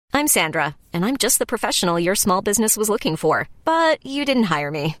I'm Sandra, and I'm just the professional your small business was looking for. But you didn't hire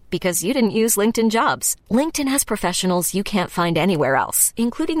me because you didn't use LinkedIn Jobs. LinkedIn has professionals you can't find anywhere else,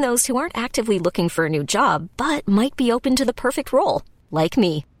 including those who aren't actively looking for a new job, but might be open to the perfect role, like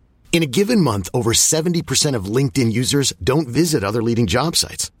me. In a given month, over 70% of LinkedIn users don't visit other leading job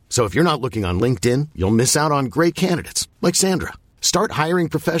sites. So if you're not looking on LinkedIn, you'll miss out on great candidates like Sandra. Start hiring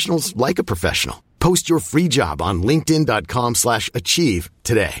professionals like a professional. Post your free job on linkedin.com/achieve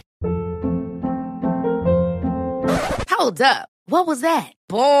today. Hold up. What was that?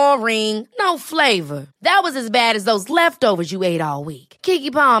 Boring. No flavor. That was as bad as those leftovers you ate all week.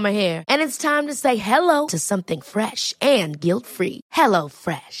 Keke Palmer here, and it's time to say hello to something fresh and guilt-free. Hello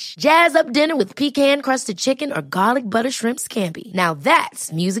Fresh. Jazz up dinner with pecan-crusted chicken or garlic butter shrimp scampi. Now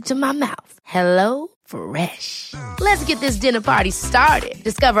that's music to my mouth. Hello Fresh. Let's get this dinner party started.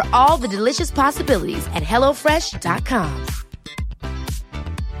 Discover all the delicious possibilities at hellofresh.com.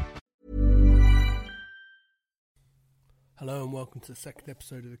 Hello and welcome to the second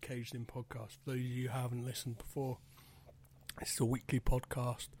episode of the Caged In podcast. For those of you who haven't listened before, it's a weekly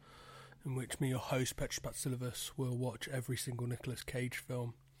podcast in which me, your host, Petros Patsilivas, will watch every single Nicolas Cage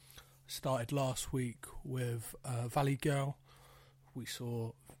film. Started last week with Valley Girl. We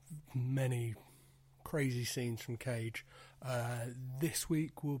saw many crazy scenes from Cage. This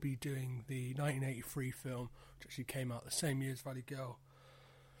week we'll be doing the 1983 film, which actually came out the same year as Valley Girl.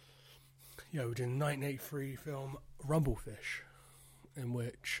 Yeah, we're doing the 1983 film Rumblefish, in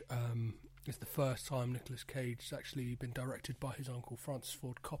which it's the first time Nicolas Cage has actually been directed by his uncle Francis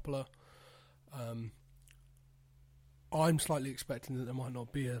Ford Coppola. I'm slightly expecting that there might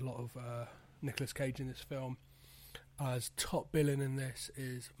not be a lot of Nicolas Cage in this film, as top billing in this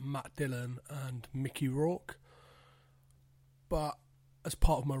is Matt Dillon and Mickey Rourke. But as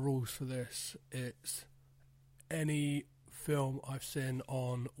part of my rules for this, it's any film I've seen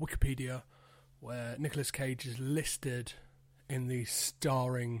on Wikipedia where Nicolas Cage is listed in the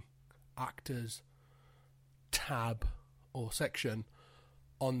starring actors tab or section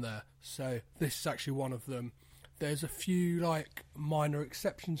on there. So this is actually one of them. There's a few like minor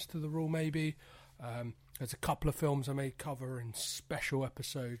exceptions to the rule maybe. There's a couple of films I may cover in special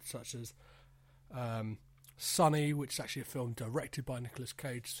episodes, such as Sunny, which is actually a film directed by Nicolas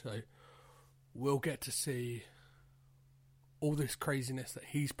Cage, so we'll get to see all this craziness that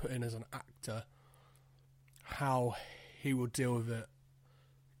he's put in as an actor, how he will deal with it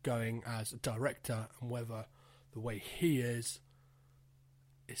going as a director, and whether the way he is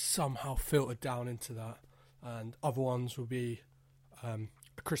somehow filtered down into that. And other ones will be A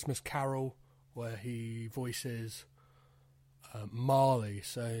Christmas Carol, where he voices Marley,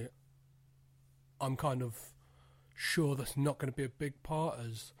 so I'm kind of sure that's not going to be a big part,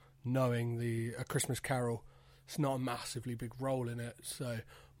 as knowing the A Christmas Carol, it's not a massively big role in it, so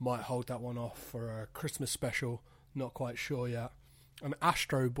might hold that one off for a Christmas special, not quite sure yet. And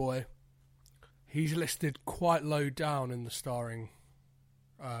Astro Boy, he's listed quite low down in the starring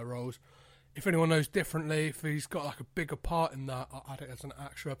roles. If anyone knows differently, if he's got like a bigger part in that, I think that's an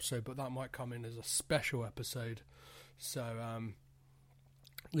actual episode, but that might come in as a special episode. So,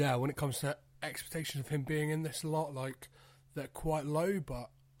 yeah, when it comes to expectations of him being in this a lot, like, they're quite low, but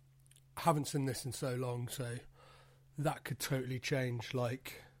I haven't seen this in so long, so that could totally change.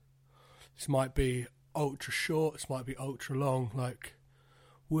 Like, this might be ultra short, this might be ultra long. Like,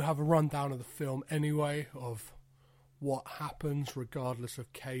 we'll have a rundown of the film anyway, of what happens regardless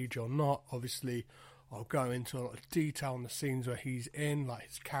of Cage or not. Obviously, I'll go into a lot of detail on the scenes where he's in, like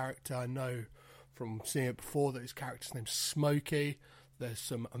his character. I know from seeing it before that his character's name's Smokey. There's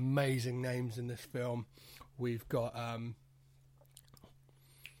some amazing names in this film. We've got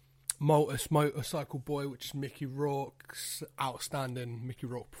Maltus Motorcycle Boy, which is Mickey Rourke's outstanding Mickey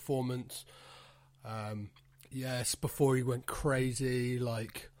Rourke performance. Yes, before he went crazy,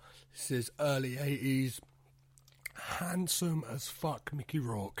 like, this is early 80s. Handsome as fuck Mickey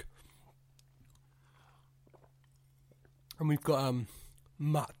Rourke. And we've got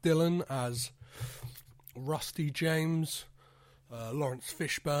Matt Dillon as Rusty James, Lawrence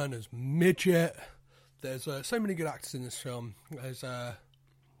Fishburne as Midget. There's so many good actors in this film. There's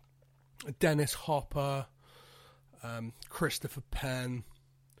Dennis Hopper, Christopher Penn.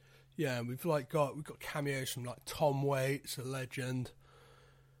 Yeah, we've got cameos from like Tom Waits, a legend.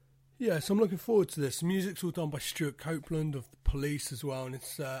 Yeah, so I'm looking forward to this. The music's all done by Stuart Copeland of The Police as well, and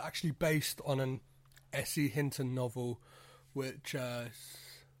it's actually based on an S.E. Hinton novel, which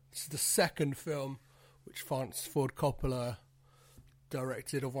is the second film which Francis Ford Coppola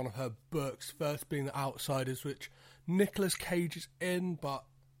directed of one of her books, first being The Outsiders, which Nicolas Cage is in, but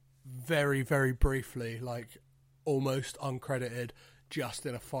very, very briefly, like almost uncredited. just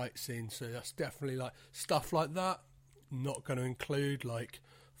in a fight scene. So that's definitely like stuff like that. Not going to include like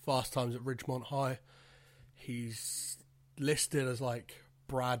Fast Times at Ridgemont High. He's listed as like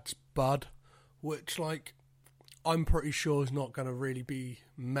Brad's bud, which like I'm pretty sure is not going to really be,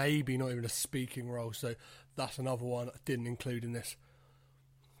 maybe not even a speaking role. So that's another one I didn't include in this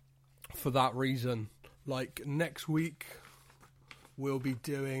for that reason. Like next week we'll be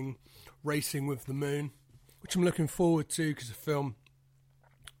doing Racing with the Moon, which I'm looking forward to because it's a film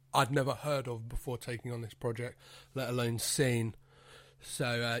I'd never heard of before taking on this project, let alone seen.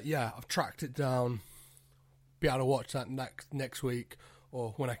 So yeah, I've tracked it down. Be able to watch that next week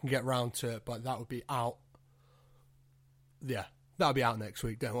or when I can get round to it, but that would be out. Yeah, that'll be out next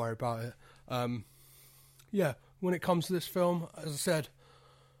week. Don't worry about it. Yeah, when it comes to this film, as I said,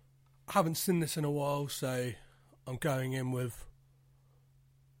 I haven't seen this in a while, so I'm going in with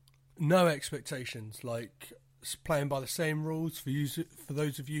no expectations. Like, it's playing by the same rules for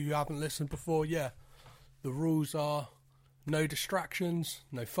those of you who haven't listened before. Yeah, the rules are no distractions,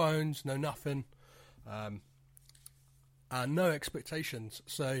 no phones, no nothing, and no expectations.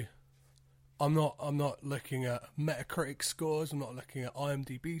 So I'm not looking at Metacritic scores. I'm not looking at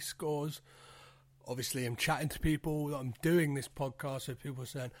IMDb scores. Obviously, I'm chatting to people. I'm doing this podcast, so people are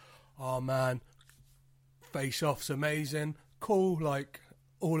saying, "Oh man, Face Off's amazing." Cool, like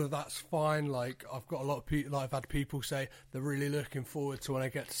all of that's fine. Like I've got a lot of people. Like, I've had people say they're really looking forward to when I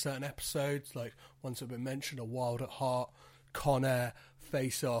get to certain episodes. Like ones that have been mentioned are Wild at Heart, Con Air,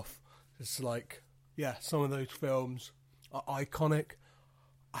 Face Off. It's like, yeah, some of those films are iconic.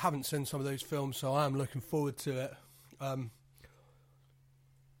 I haven't seen some of those films, so I am looking forward to it.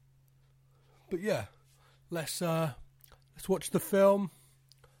 But yeah, let's watch the film,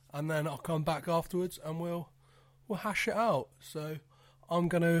 and then I'll come back afterwards, and we'll hash it out. So I'm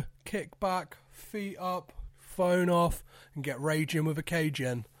gonna kick back, feet up, phone off, and get raging with a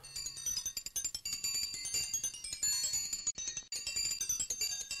Cajun.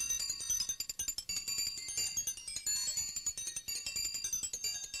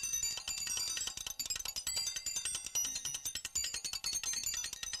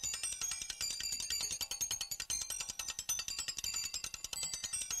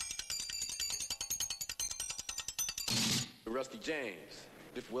 Rusty James.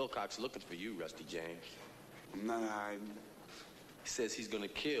 Biff Wilcox looking for you, Rusty James. I'm not hiding. He says he's gonna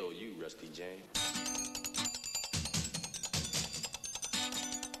kill you, Rusty James.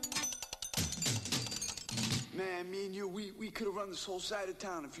 Man, me and you, we could have run this whole side of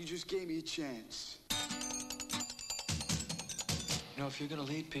town if you just gave me a chance. You know, if you're gonna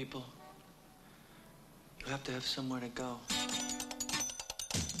lead people, you have to have somewhere to go.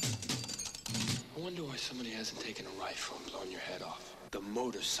 I wonder why somebody hasn't taken a rifle and blown your head off. The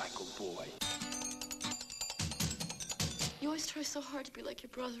motorcycle boy. You always try so hard to be like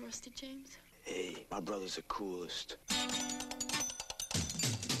your brother, Rusty James. Hey, my brother's the coolest.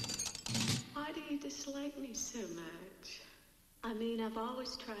 Why do you dislike me so much? I mean, I've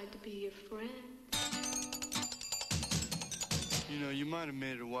always tried to be your friend. You know, you might have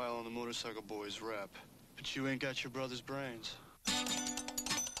made it a while on the Motorcycle Boys rep, but you ain't got your brother's brains.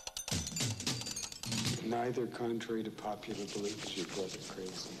 Neither, contrary to popular belief, is your brother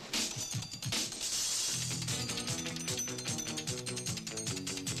crazy.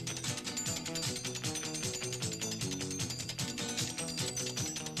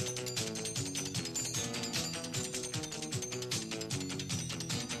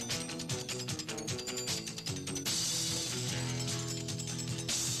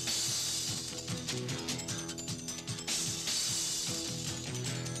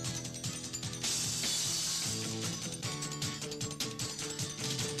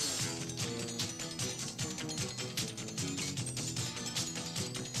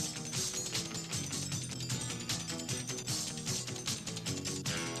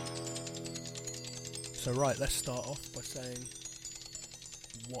 So right, let's start off by saying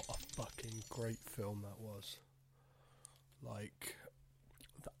what a fucking great film that was. Like,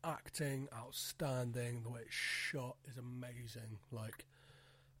 the acting, outstanding, the way it's shot is amazing. Like,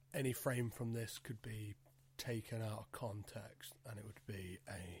 any frame from this could be taken out of context and it would be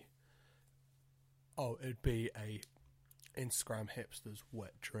a Instagram hipster's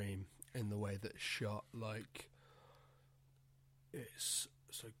wet dream in the way that it's shot. Like, it's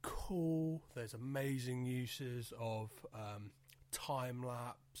so cool. There's amazing uses of time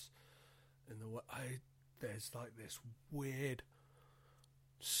lapse, and there's like this weird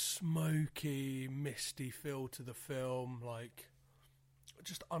smoky, misty feel to the film, like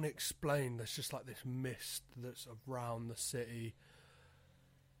just unexplained. There's just like this mist that's around the city.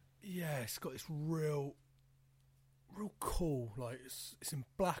 Yeah, it's got this real real cool. Like it's in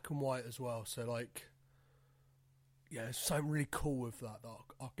black and white as well. So like, yeah, there's something really cool with that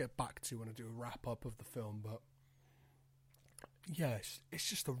I'll get back to when I do a wrap up of the film. But yeah, it's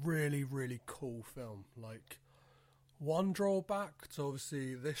just a really, really cool film. Like, one drawback to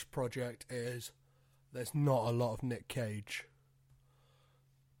obviously this project is there's not a lot of Nick Cage.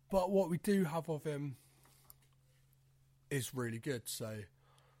 But what we do have of him is really good, so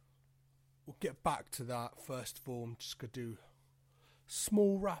we'll get back to that. First of all, I'm just going to do a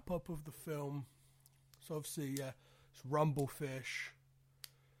small wrap-up of the film. So obviously, yeah, it's Rumblefish,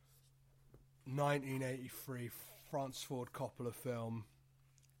 1983 Francis Ford Coppola film.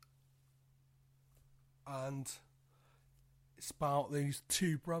 And it's about these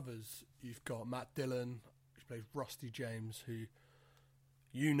two brothers. You've got Matt Dillon, who plays Rusty James, who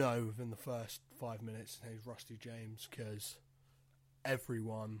you know within the first 5 minutes he's Rusty James, because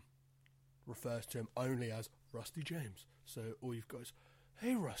everyone refers to him only as Rusty James. So all you've got is,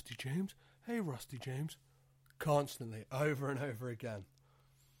 hey Rusty James, hey Rusty James, constantly, over and over again.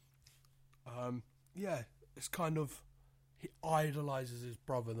 Yeah, it's kind of, he idolises his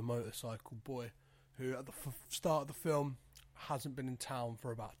brother, the motorcycle boy, who at the start of the film hasn't been in town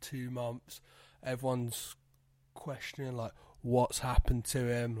for about 2 months. Everyone's questioning, like, what's happened to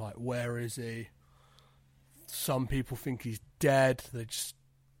him, like, where is he? Some people think he's dead. They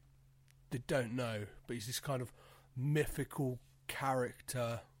don't know, but he's this kind of mythical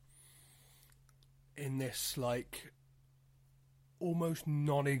character in this, like, almost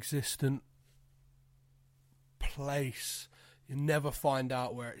non-existent place. You never find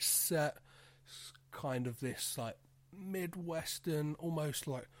out where it's set. It's kind of this, like, Midwestern, almost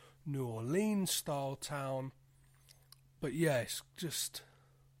like New Orleans style town. But yeah, it's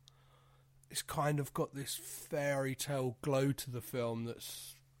kind of got this fairy tale glow to the film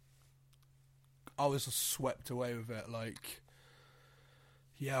that's, I was swept away with it. Like,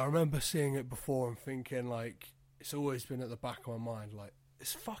 yeah, I remember seeing it before and thinking, like, it's always been at the back of my mind, like,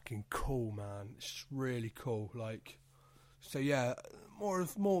 it's fucking cool, man. It's really cool. Like, so yeah, more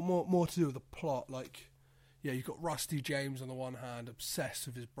to do with the plot. Like, yeah, you've got Rusty James on the one hand, obsessed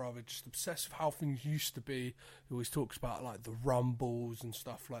with his brother, just obsessed with how things used to be. He always talks about, like, the rumbles and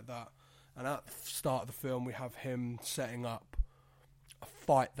stuff like that. And at the start of the film, we have him setting up a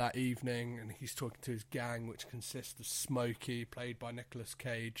fight that evening, and he's talking to his gang, which consists of Smokey, played by Nicolas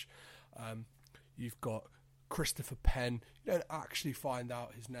Cage. You've got Christopher Penn. You don't actually find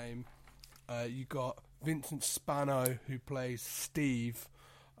out his name. You got Vincent Spano, who plays Steve,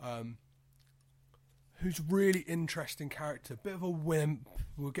 who's a really interesting character. Bit of a wimp.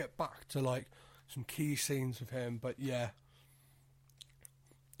 We'll get back to, like, some key scenes of him, but yeah.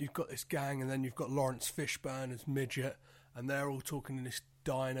 You've got this gang, and then you've got Lawrence Fishburne as Midget, and they're all talking in this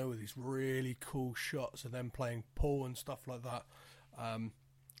diner with these really cool shots of them playing pool and stuff like that.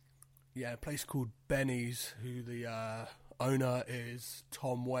 Yeah, a place called Benny's, who the owner is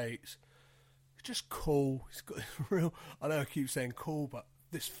Tom Waits. It's just cool. It's got this real, I know I keep saying cool, but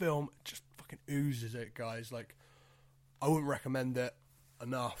this film just fucking oozes it, guys. Like, I wouldn't recommend it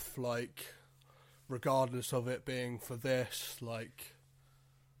enough, like, regardless of it being for this. Like,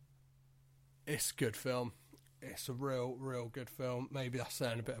 it's a good film. It's a real good film. Maybe that's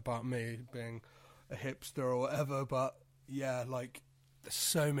saying a bit about me being a hipster or whatever, but yeah, like, there's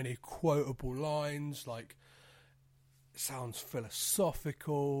so many quotable lines. Like, it sounds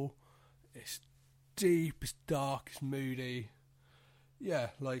philosophical, it's deep, it's dark, it's moody. Yeah,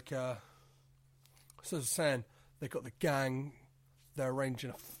 like, so as I was saying, they got the gang, they're arranging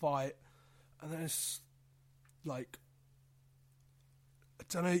a fight, and then it's like, I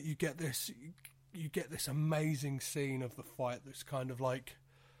don't know, you get this amazing scene of the fight that's kind of like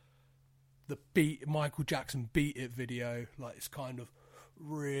the Michael Jackson Beat It video. Like, it's kind of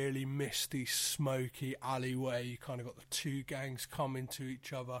really misty, smoky alleyway. You kind of got the two gangs coming to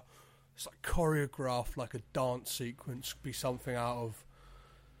each other. It's like choreographed like a dance sequence. Could be something out of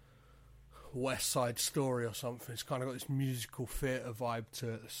West Side Story or something. It's kind of got this musical theatre vibe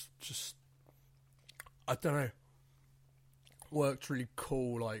to it. It's just, I don't know, worked really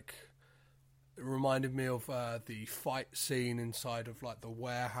cool. Like, it reminded me of the fight scene inside of, like, the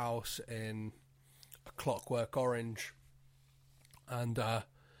warehouse in A Clockwork Orange. And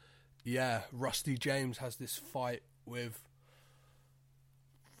yeah, Rusty James has this fight with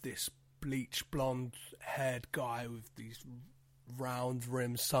this bleach blonde haired guy with these round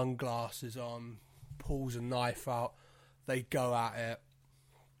rimmed sunglasses on, pulls a knife out, they go at it.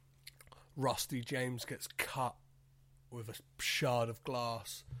 Rusty James gets cut with a shard of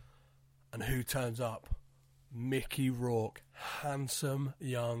glass, and who turns up? Mickey Rourke, handsome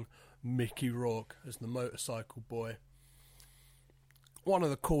young Mickey Rourke as the motorcycle boy. One of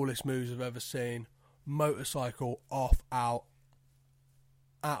the coolest moves I've ever seen. Motorcycle off out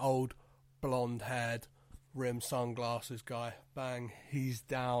at old blonde haired rimmed sunglasses guy. Bang, he's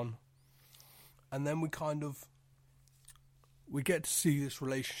down. And then we get to see this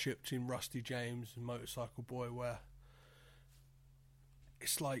relationship between Rusty James and Motorcycle Boy, where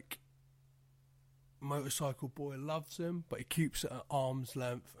it's like Motorcycle Boy loves him, but he keeps it at arm's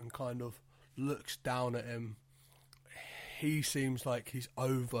length and kind of looks down at him. He seems like he's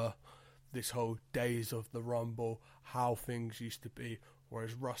over this whole days of the Rumble, how things used to be,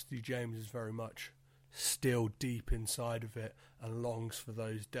 whereas Rusty James is very much still deep inside of it and longs for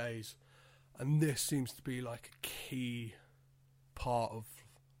those days. And this seems to be like a key part of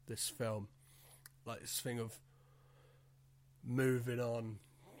this film, like this thing of moving on,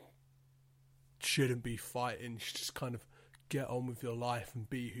 shouldn't be fighting, you should just kind of get on with your life and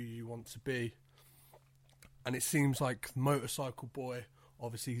be who you want to be. And it seems like Motorcycle Boy,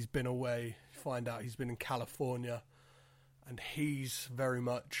 obviously he's been away, find out he's been in California, and he's very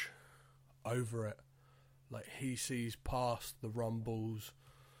much over it. Like, he sees past the Rumbles,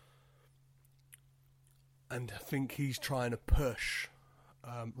 and I think he's trying to push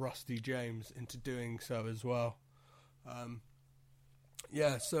Rusty James into doing so as well.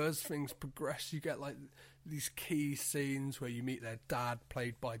 So as things progress, you get like these key scenes where you meet their dad,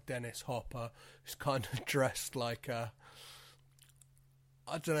 played by Dennis Hopper, who's kind of dressed like a,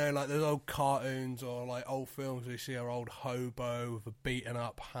 I don't know, like those old cartoons or like old films where you see an old hobo with a beaten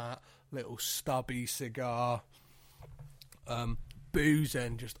up hat, little stubby cigar,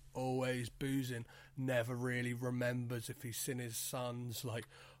 boozing, just always boozing, never really remembers if he's seen his sons, like,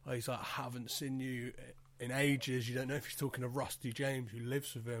 he's like, I haven't seen you in ages. You don't know if he's talking to Rusty James, who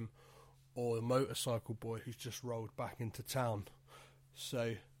lives with him, or the Motorcycle Boy, who's just rolled back into town.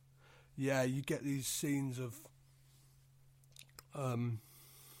 So, yeah, you get these scenes of, I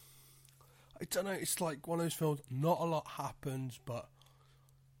don't know, it's like one of those films, not a lot happens, but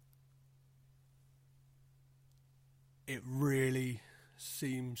it really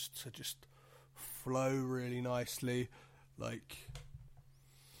seems to just flow really nicely. Like,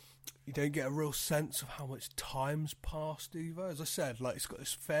 you don't get a real sense of how much time's passed either. As I said, like, it's got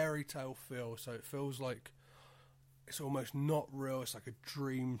this fairy tale feel, so it feels like it's almost not real. It's like a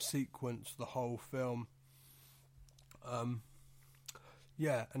dream sequence, the whole film.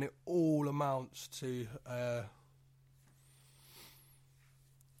 Yeah, and it all amounts to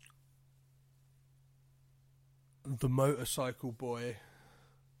the Motorcycle Boy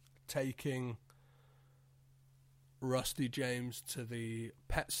taking Rusty James to the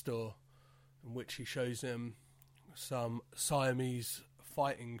pet store, in which he shows him some Siamese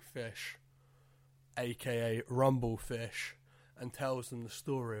fighting fish, aka rumble fish, and tells them the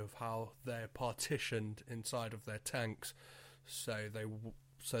story of how they're partitioned inside of their tanks so they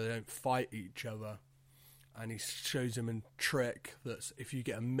don't fight each other. And he shows him a trick that if you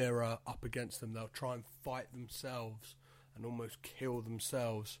get a mirror up against them, they'll try and fight themselves and almost kill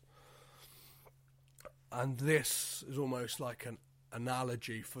themselves. And this is almost like an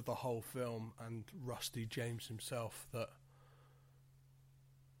analogy for the whole film and Rusty James himself, that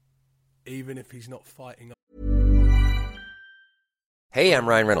even if he's not fighting... Hey, I'm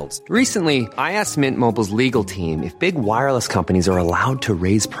Ryan Reynolds. Recently, I asked Mint Mobile's legal team if big wireless companies are allowed to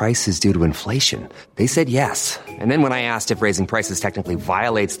raise prices due to inflation. They said yes. And then when I asked if raising prices technically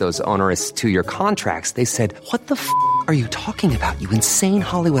violates those onerous 2-year contracts, they said, what the f*** are you talking about, you insane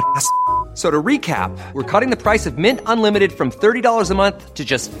Hollywood ass f- So to recap, we're cutting the price of Mint Unlimited from $30 a month to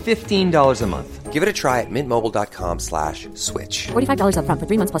just $15 a month. Give it a try at mintmobile.com/switch. $45 up front for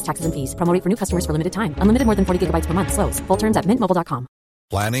 3 months plus taxes and fees. Promo rate for new customers for limited time. Unlimited more than 40 gigabytes per month. Slows full terms at mintmobile.com.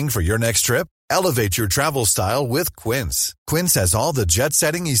 Planning for your next trip? Elevate your travel style with Quince. Quince has all the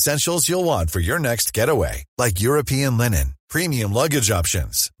jet-setting essentials you'll want for your next getaway, like European linen, premium luggage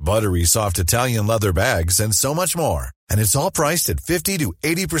options, buttery soft Italian leather bags, and so much more. And it's all priced at 50 to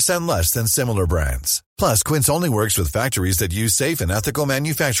 80% less than similar brands. Plus, Quince only works with factories that use safe and ethical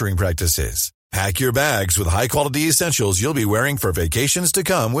manufacturing practices. Pack your bags with high-quality essentials you'll be wearing for vacations to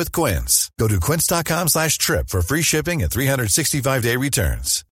come with Quince. Go to quince.com/trip for free shipping and 365-day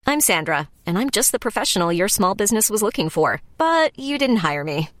returns. I'm Sandra, and I'm just the professional your small business was looking for. But you didn't hire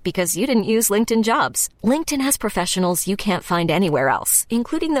me because you didn't use LinkedIn Jobs. LinkedIn has professionals you can't find anywhere else,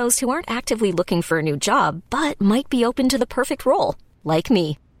 including those who aren't actively looking for a new job, but might be open to the perfect role, like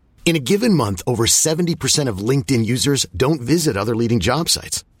me. In a given month, over 70% of LinkedIn users don't visit other leading job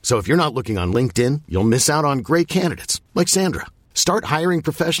sites. So if you're not looking on LinkedIn, you'll miss out on great candidates like Sandra. Start hiring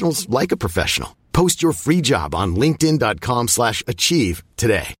professionals like a professional. Post your free job on linkedin.com/achieve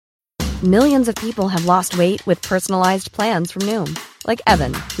today. Millions of people have lost weight with personalized plans from Noom. Like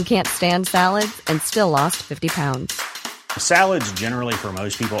Evan, who can't stand salads and still lost 50 pounds. Salads generally for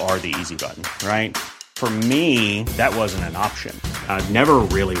most people are the easy button, right? For me, that wasn't an option. I never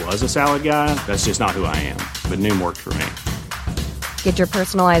really was a salad guy. That's just not who I am. But Noom worked for me. Get your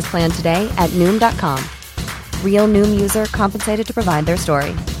personalized plan today at Noom.com. Real Noom user compensated to provide their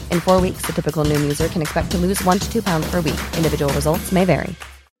story. In 4 weeks, the typical Noom user can expect to lose 1 to 2 pounds per week. Individual results may vary.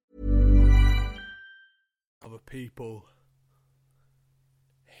 Other people,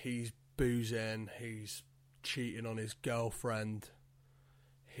 he's boozing, he's cheating on his girlfriend,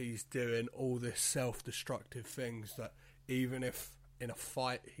 he's doing all this self-destructive things that even if in a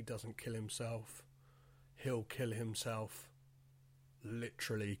fight he doesn't kill himself, he'll kill himself,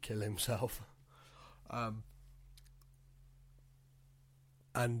 literally kill himself.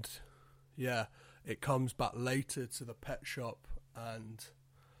 And yeah, it comes back later to the pet shop, and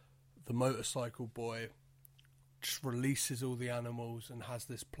the motorcycle boy just releases all the animals and has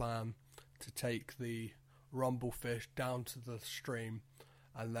this plan to take the rumblefish down to the stream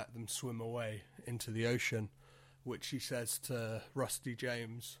and let them swim away into the ocean, which he says to Rusty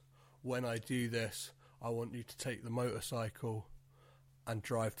James, when I do this, I want you to take the motorcycle and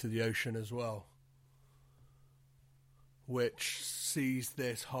drive to the ocean as well. Which sees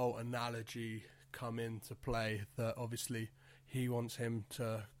this whole analogy come into play, that obviously he wants him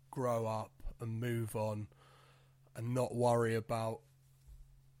to grow up and move on and not worry about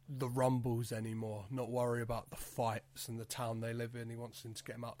the rumbles anymore, not worry about the fights and the town they live in. He wants him to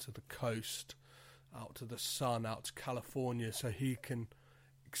get him out to the coast, out to the sun, out to California, so he can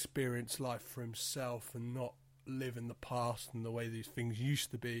experience life for himself and not live in the past and the way these things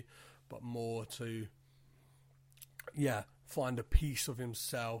used to be, but more to, yeah, find a piece of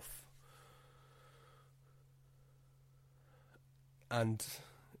himself and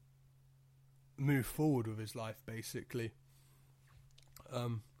move forward with his life, basically.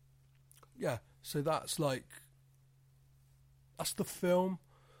 Yeah, so that's the film.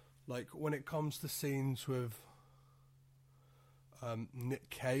 Like, when it comes to scenes with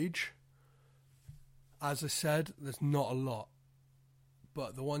Nick Cage, as I said, there's not a lot,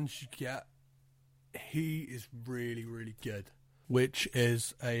 but the ones you get, he is really, really good, which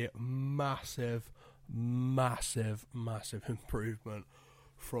is a massive, massive, massive improvement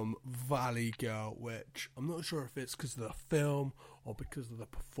from Valley Girl, which I'm not sure if it's because of the film or because of the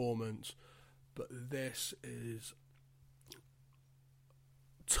performance, but this is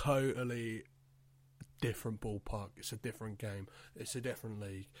totally different ballpark. It's a different game. It's a different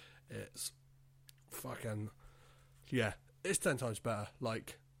league. It's fucking, yeah, it's 10 times better.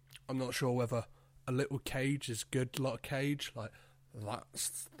 Like, I'm not sure whether a little Cage is good, a lot of Cage. Like,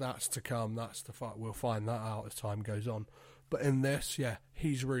 that's to come. That's the fight. We'll find that out as time goes on. But in this, yeah,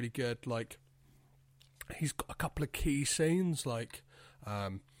 he's really good. Like, he's got a couple of key scenes. Like,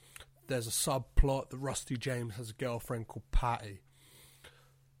 there's a subplot that Rusty James has a girlfriend called Patty.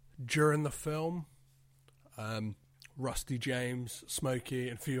 During the film, Rusty James, Smokey,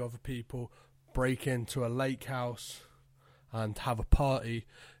 and a few other people break into a lake house and have a party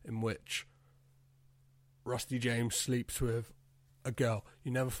in which Rusty James sleeps with a girl.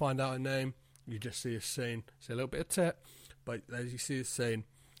 You never find out her name. You just see a scene. See a little bit of tit, but as you see a scene,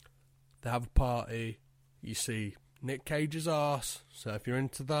 they have a party. You see Nick Cage's ass. So if you're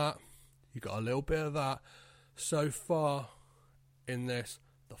into that, you got a little bit of that. So far in this,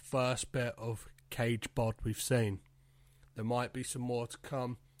 the first bit of Cage bod we've seen. There might be some more to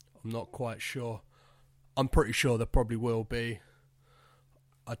come. I'm not quite sure. I'm pretty sure there probably will be.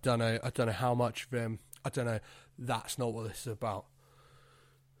 I don't know how much of him. I don't know. That's not what this is about.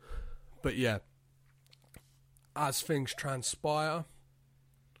 But yeah, as things transpire,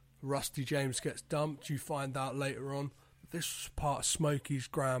 Rusty James gets dumped. You find out later on this was part of Smokey's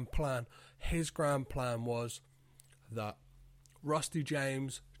grand plan. His grand plan was that Rusty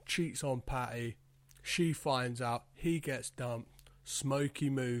James cheats on Patty. She finds out. He gets dumped.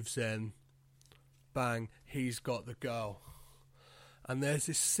 Smokey moves in. Bang, he's got the girl. And there's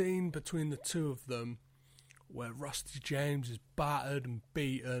this scene between the two of them where Rusty James is battered and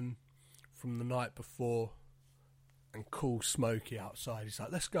beaten from the night before and calls Smokey outside. He's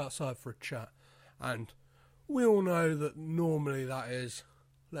like, let's go outside for a chat. And we all know that normally that is,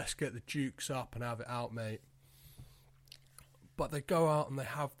 let's get the dukes up and have it out, mate. But they go out and they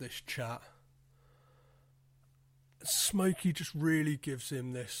have this chat. Smokey just really gives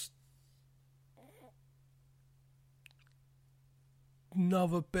him this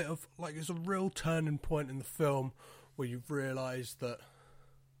another bit of, like, it's a real turning point in the film where you realise that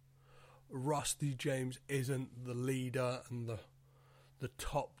Rusty James isn't the leader and the the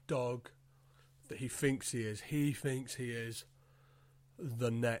top dog that he thinks he is. He thinks he is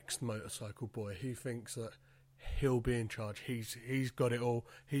the next Motorcycle Boy. He thinks that he'll be in charge. He's got it all.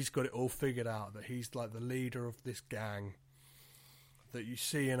 He's got it all figured out. That he's like the leader of this gang. That you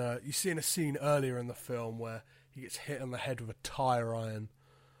see in a scene earlier in the film where he gets hit on the head with a tire iron,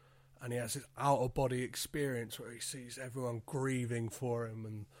 and he has this out of body experience where he sees everyone grieving for him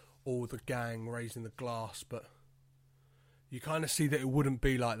and all the gang raising the glass. But you kind of see that it wouldn't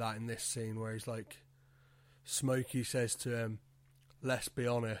be like that in this scene, where he's like, Smokey says to him, let's be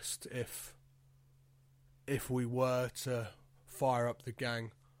honest, if we were to fire up the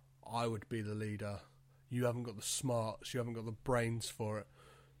gang, I would be the leader. You haven't got the smarts, you haven't got the brains for it.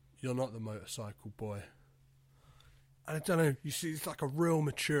 You're not the Motorcycle Boy. And I don't know, you see, it's like a real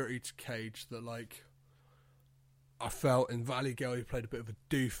maturity to Cage that, like, I felt in Valley Girl he played a bit of a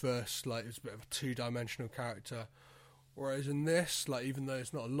doofus, like, it's a bit of a two-dimensional character. Whereas in this, like, even though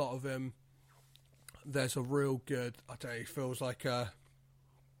it's not a lot of him, there's a real good, I don't know, he feels like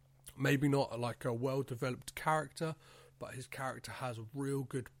maybe not like a well-developed character, but his character has a real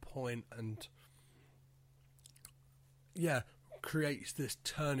good point and, yeah, creates this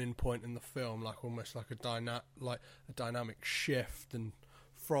turning point in the film, like almost like a dynamic shift. And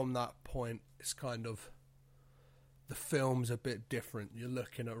from that point, it's kind of, the film's a bit different. You're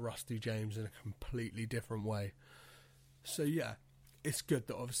looking at Rusty James in a completely different way. So yeah, it's good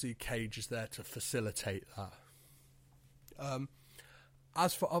that obviously Cage is there to facilitate that.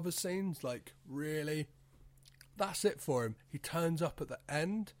 As for other scenes, like, really, that's it for him. He turns up at the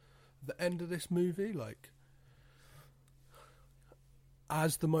end of this movie, like,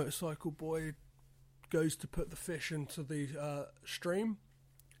 as the Motorcycle Boy goes to put the fish into the stream,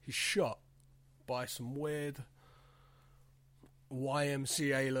 he's shot by some weird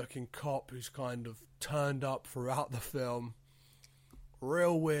YMCA-looking cop who's kind of turned up throughout the film.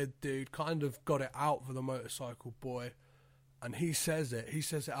 Real weird dude, kind of got it out for the Motorcycle Boy. And he says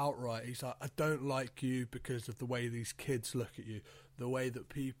it outright. He's like, I don't like you because of the way these kids look at you. The way that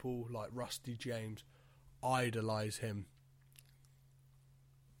people like Rusty James idolise him.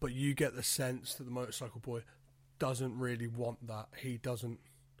 But you get the sense that the Motorcycle Boy doesn't really want that. He doesn't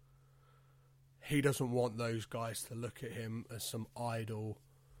want those guys to look at him as some idol,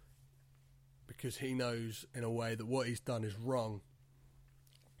 because he knows in a way that what he's done is wrong.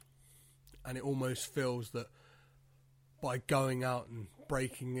 And it almost feels that by going out and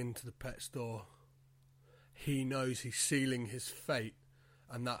breaking into the pet store, he knows he's sealing his fate,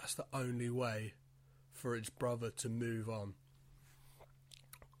 and that's the only way for his brother to move on.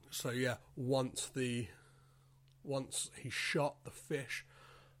 So yeah, once he shot, the fish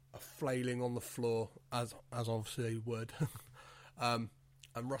are flailing on the floor, as obviously he would, and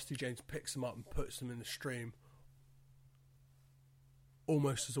Rusty James picks them up and puts them in the stream,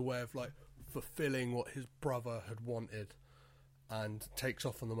 almost as a way of like fulfilling what his brother had wanted, and takes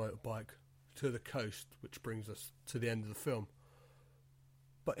off on the motorbike to the coast, which brings us to the end of the film.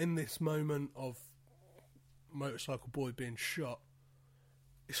 But in this moment of Motorcycle Boy being shot,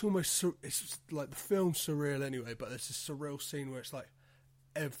 it's like the film's surreal anyway, but there's this surreal scene where it's like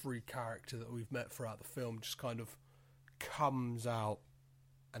every character that we've met throughout the film just kind of comes out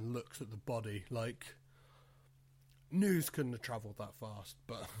and looks at the body. Like, news couldn't have travelled that fast,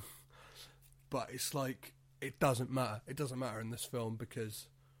 but it's like, it doesn't matter. It doesn't matter in this film, because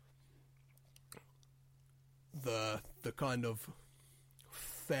the kind of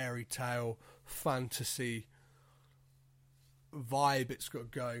fairy tale fantasy vibe it's got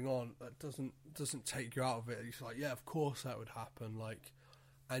going on, that doesn't take you out of it. It's like, yeah, of course that would happen. Like,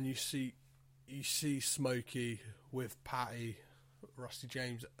 and you see Smokey with Patty, Rusty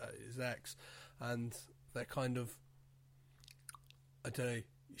James, his ex, and they're kind of, I don't know,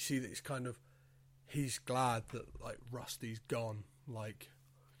 you see that it's kind of, he's glad that like Rusty's gone, like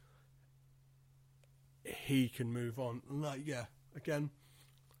he can move on. Like, yeah, again,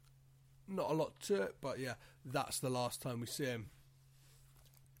 not a lot to it, but yeah, that's the last time we see him.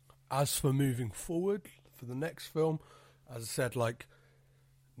 As for moving forward for the next film, as I said, like,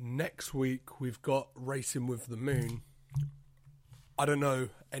 next week we've got Racing with the Moon. I don't know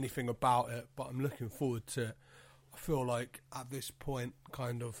anything about it, but I'm looking forward to it. I feel like at this point,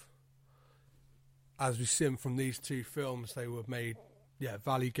 kind of, as we see them from these two films, they were made, yeah,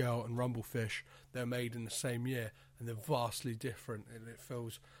 Valley Girl and Rumblefish, they're made in the same year, and they're vastly different, and it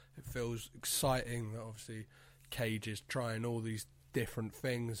feels exciting that obviously Cage is trying all these different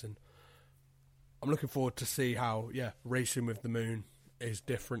things, and I'm looking forward to see how, yeah, Racing with the Moon is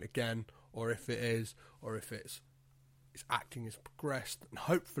different again, or if it is, or if its acting has progressed, and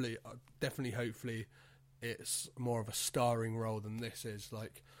hopefully, it's more of a starring role than this is.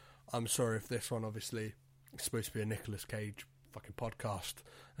 Like, I'm sorry if this one obviously is supposed to be a Nicolas Cage fucking podcast,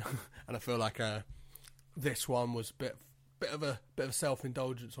 and I feel like this one was a bit of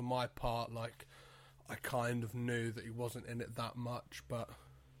self-indulgence on my part. Like, I kind of knew that he wasn't in it that much, but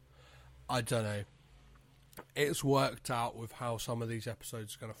I don't know. It's worked out with how some of these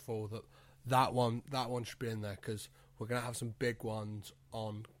episodes are going to fall that one should be in there, because we're going to have some big ones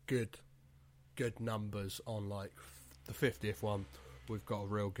on good numbers. On like the 50th one, we've got a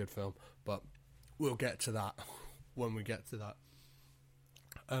real good film, but we'll get to that when we get to that.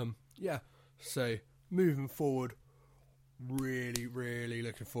 So moving forward, really, really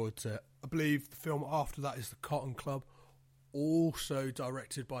looking forward to it. I believe the film after that is The Cotton Club, also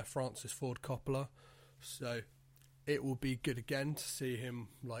directed by Francis Ford Coppola. So it will be good again to see him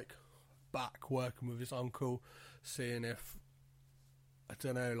like back working with his uncle, seeing if, I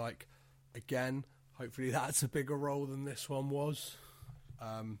don't know, like, again, hopefully that's a bigger role than this one was.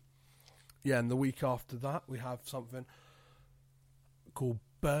 And the week after that we have something called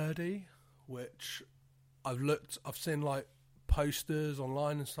Birdie, which I've seen like posters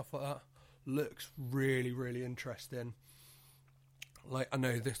online and stuff like that. Looks really, really interesting. Like, I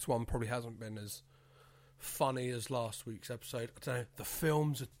know this one probably hasn't been as funny as last week's episode. I don't know, the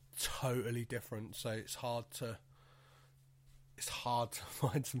films are totally different, so it's hard to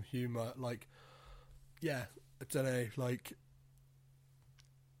find some humour. Like, yeah, I don't know, like,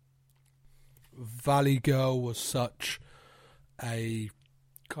 Valley Girl was such a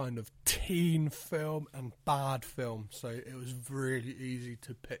kind of teen film and bad film, so it was really easy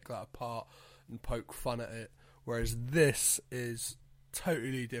to pick that apart and poke fun at it, whereas this is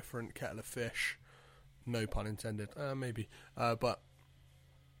totally different kettle of fish. No pun intended, maybe. But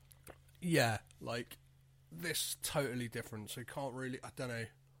yeah, like, this totally different, so can't really, I don't know,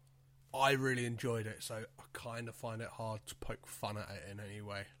 I really enjoyed it, so I kind of find it hard to poke fun at it in any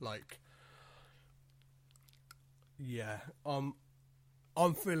way. Like, yeah, I'm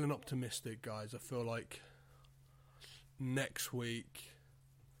feeling optimistic, guys. I feel like next week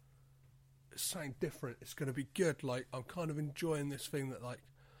it's something different. It's going to be good. Like, I'm kind of enjoying this thing that, like,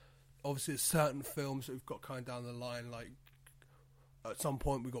 obviously there's certain films that we've got kind of down the line. Like, at some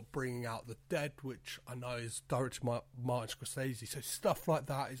point we've got Bringing Out the Dead, which I know is directed by Martin Scorsese. So stuff like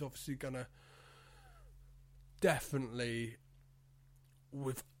that is obviously going to definitely,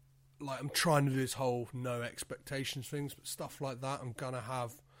 with, like, I'm trying to do this whole no expectations things, but stuff like that, I'm going to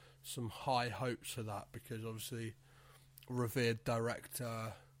have some high hopes for that, because obviously revered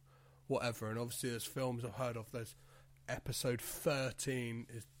director, whatever, and obviously there's films I've heard of. There's episode 13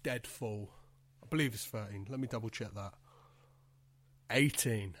 is Deadfall. I believe it's 13. Let me double check that.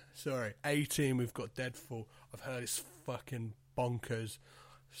 18. Sorry, 18 we've got Deadfall. I've heard it's fucking bonkers.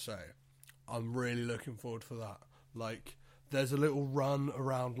 So I'm really looking forward for that. Like, there's a little run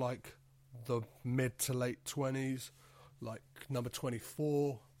around like the mid to late 20s. Like number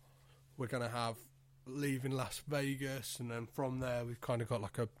 24, we're going to have Leaving Las Vegas, and then from there we've kind of got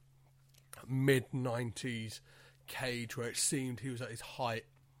like a mid-90s Cage where it seemed he was at his height,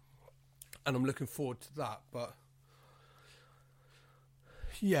 and I'm looking forward to that. But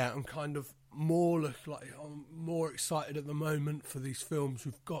yeah, I'm kind of I'm more excited at the moment for these films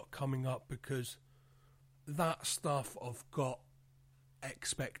we've got coming up, because that stuff I've got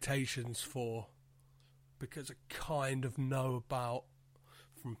expectations for, because I kind of know about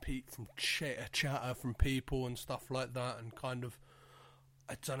from chatter from people and stuff like that, and kind of,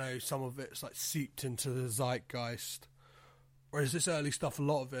 I don't know, some of it's like seeped into the zeitgeist, whereas this early stuff, a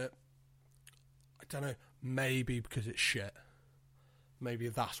lot of it, I don't know, maybe because it's shit, maybe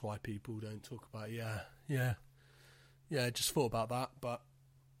that's why people don't talk about it. Yeah, just thought about that, but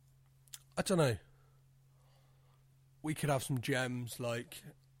I don't know, we could have some gems. Like,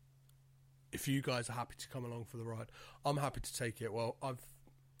 if you guys are happy to come along for the ride, I'm happy to take it. Well, I've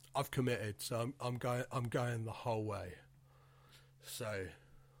committed, so I'm going the whole way. So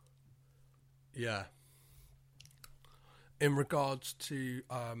yeah, in regards to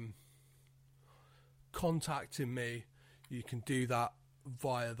contacting me, you can do that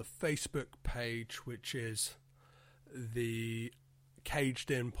via the Facebook page, which is the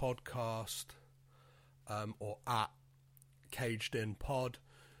Caged In Podcast, or at Caged In Pod.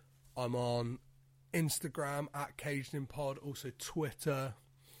 I'm on Instagram at Caged In Pod, also Twitter.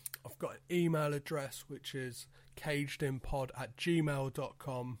 I've got an email address, which is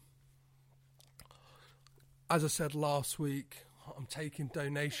cagedinpod@gmail.com. As I said last week, I'm taking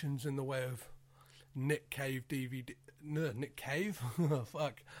donations in the way of Nick Cage DVDs.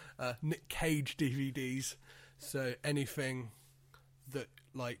 So anything that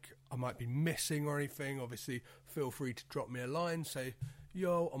like I might be missing or anything, obviously feel free to drop me a line, say,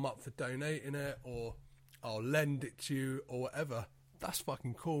 yo, I'm up for donating it, or I'll lend it to you, or whatever. That's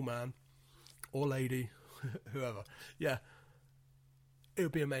fucking cool, man. Or lady, whoever. Yeah. It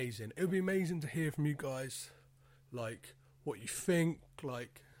would be amazing. It would be amazing to hear from you guys, like, what you think,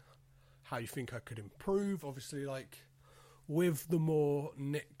 like, how you think I could improve. Obviously, like, with the more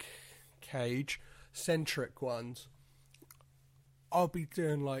Nick Cage-centric ones, I'll be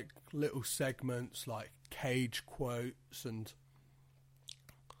doing, like, little segments, like, Cage quotes and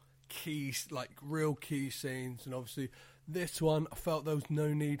keys, like, real key scenes. And obviously, this one, I felt there was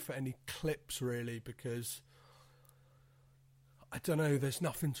no need for any clips, really, because I don't know, there's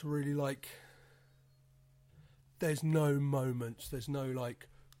nothing to really, like, there's no moments, there's no, like,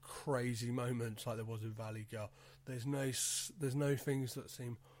 crazy moments like there was with Valley Girl. There's no things that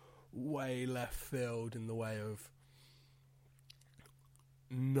seem way left field in the way of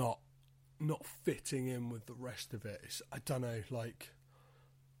not fitting in with the rest of it. I don't know, like,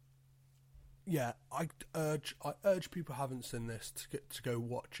 yeah, I urge people who haven't seen this to go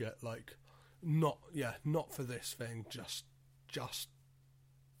watch it. Like, not for this thing, just for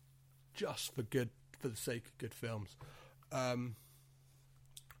the sake of good films.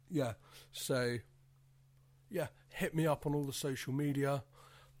 Yeah, so yeah, hit me up on all the social media.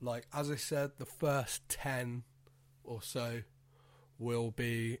 Like, as I said, the first 10 or so will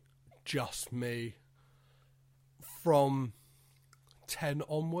be just me. From 10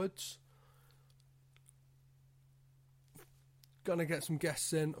 onwards, gonna get some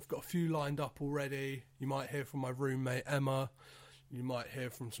guests in. I've got a few lined up already. You might hear from my roommate Emma. You might hear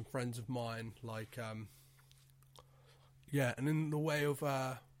from some friends of mine. Like, yeah, and in the way of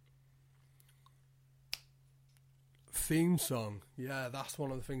theme song, yeah, that's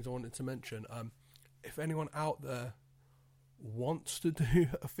one of the things I wanted to mention. If anyone out there wants to do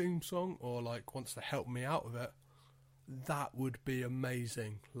a theme song, or like wants to help me out with it, that would be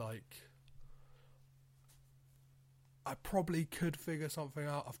amazing. Like, I probably could figure something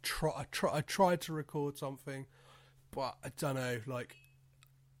out. I tried to record something, but I don't know, like,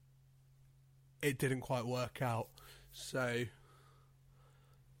 it didn't quite work out. So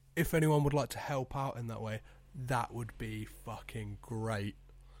if anyone would like to help out in that way, that would be fucking great.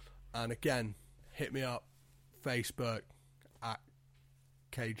 And again, hit me up. Facebook at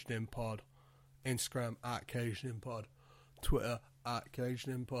CagedInPod, Instagram at CagedInPod, Twitter at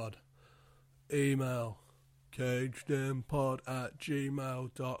CagedInPod, email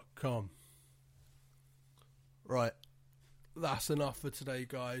cagedinpod@gmail.com. Right, that's enough for today,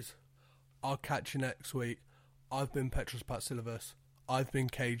 guys. I'll catch you next week. I've been Petros Patsilivas. I've been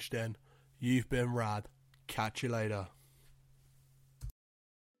Caged In. You've been Rad. Catch you later.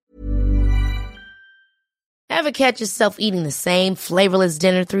 Ever catch yourself eating the same flavorless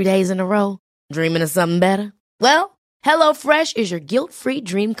dinner 3 days in a row? Dreaming of something better? Well, HelloFresh is your guilt-free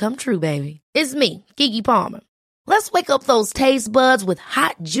dream come true, baby. It's me, Keke Palmer. Let's wake up those taste buds with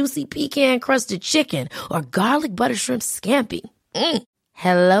hot, juicy pecan-crusted chicken or garlic butter shrimp scampi.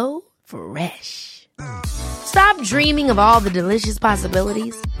 Hello Fresh. Stop dreaming of all the delicious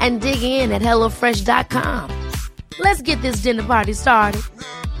possibilities and dig in at HelloFresh.com. Let's get this dinner party started.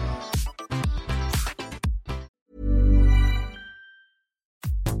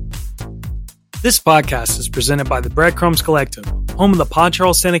 This podcast is presented by the Breadcrumbs Collective, home of the Pod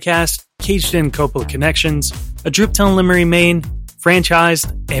Charles Cinecast, Caged In Coppola Connections, A Driptown Limerick, Maine, Franchised,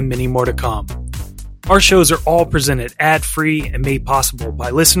 and many more to come. Our shows are all presented ad-free and made possible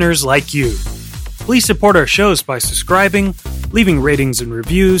by listeners like you. Please support our shows by subscribing, leaving ratings and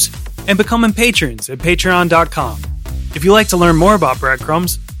reviews, and becoming patrons at patreon.com. If you'd like to learn more about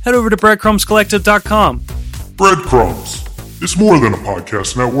Breadcrumbs, head over to breadcrumbscollective.com. Breadcrumbs. It's more than a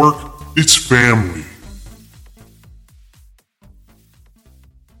podcast network. It's family.